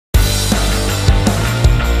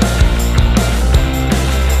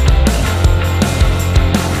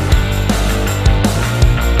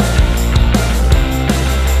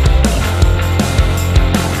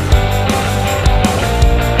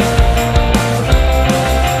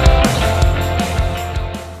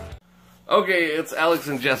Okay, it's Alex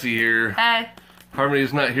and Jesse here. Hi.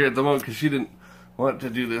 Harmony's not here at the moment because she didn't want to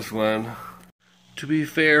do this one. To be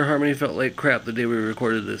fair, Harmony felt like crap the day we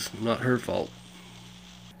recorded this. Not her fault.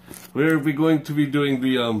 We're going to be doing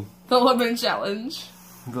the lemon challenge.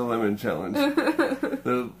 The lemon challenge.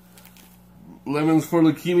 The lemons for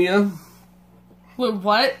leukemia. Wait,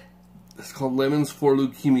 what? It's called Lemons for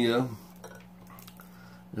Leukemia.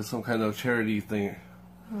 It's some kind of charity thing.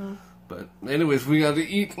 But anyways, we got to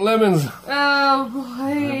eat lemons. Oh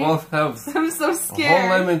boy. We both have I'm so a scared. whole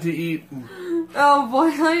lemon to eat. Oh boy,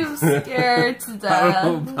 I am scared to death. I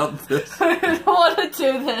don't know about this. I don't want to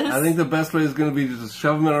do this. I think the best way is going to be to just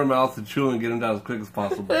shove them in our mouth and chew them and get them down as quick as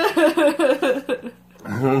possible. I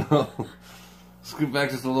don't know. Scoot back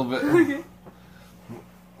just a little bit.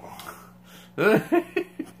 Okay.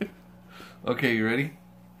 Okay, you ready?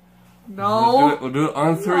 No. We'll do it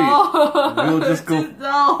on 3. No. We'll just go.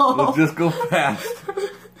 No. We'll just go fast.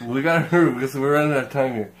 We gotta hurry because we're running out of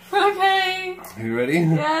time here. Okay. You ready?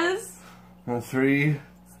 Yes. On 3,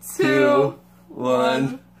 2, 2,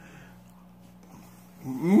 1.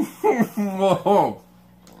 Whoa.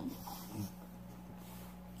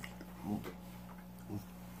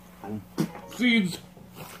 Seeds.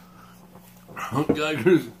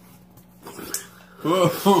 Daggers.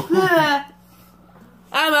 Whoa.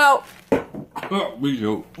 I'm out. Oh, me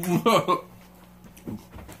too.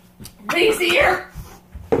 He's here.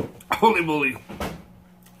 Holy moly.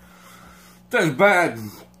 That's bad.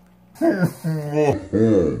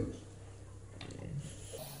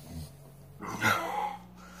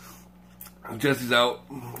 Jesse's out.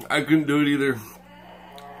 I couldn't do it either.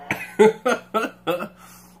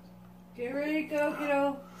 Get ready to go,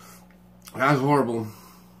 kiddo. That was horrible.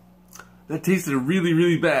 That tasted really,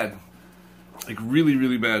 really bad. Like, really,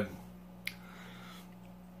 really bad.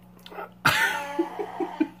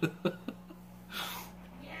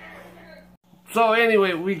 So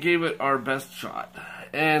anyway, we gave it our best shot.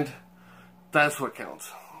 And that's what counts,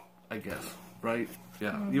 I guess. Right?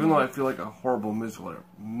 Yeah. Even though I feel like a horrible,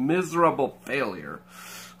 miserable failure.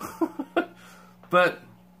 But,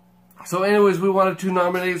 so anyways, we wanted to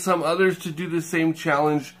nominate some others to do the same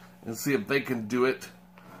challenge and see if they can do it.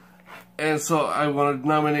 And so I want to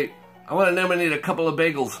nominate a couple of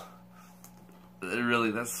bagels.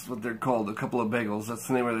 Really, that's what they're called, a couple of bagels. That's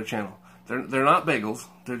the name of their channel. They're not bagels.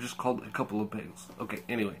 They're just called a couple of bagels. Okay,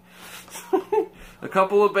 anyway. A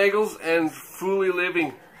couple of bagels and Fully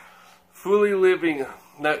Living. Fully Living.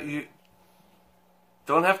 Now, you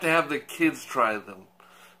don't have to have the kids try them.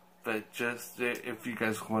 But just if you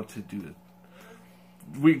guys want to do it.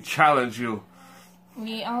 We challenge you.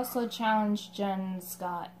 We also challenge Jen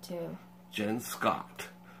Scott, too. Jen Scott.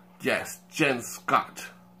 Yes, Jen Scott.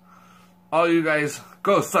 All you guys,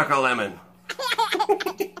 go suck a lemon.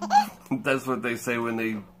 That's what they say when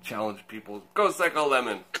they challenge people. Go suck a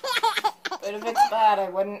lemon. But if it's bad, I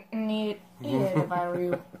wouldn't eat it if I were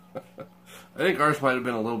you. I think ours might have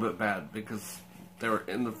been a little bit bad because they were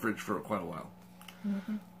in the fridge for quite a while.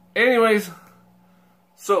 Anyways,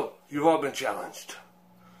 so you've all been challenged.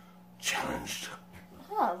 Challenged.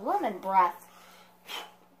 Oh, lemon breath.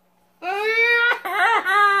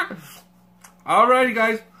 Alrighty,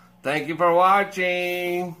 guys. Thank you for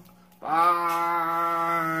watching.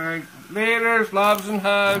 Bye. Laters, loves, and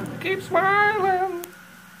hugs. Keep smiling.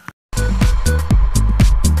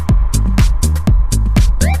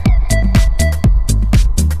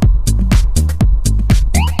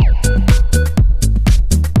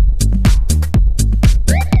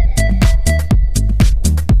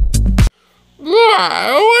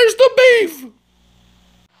 Where's the beef?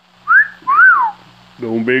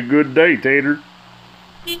 Gonna be a good day, Tater.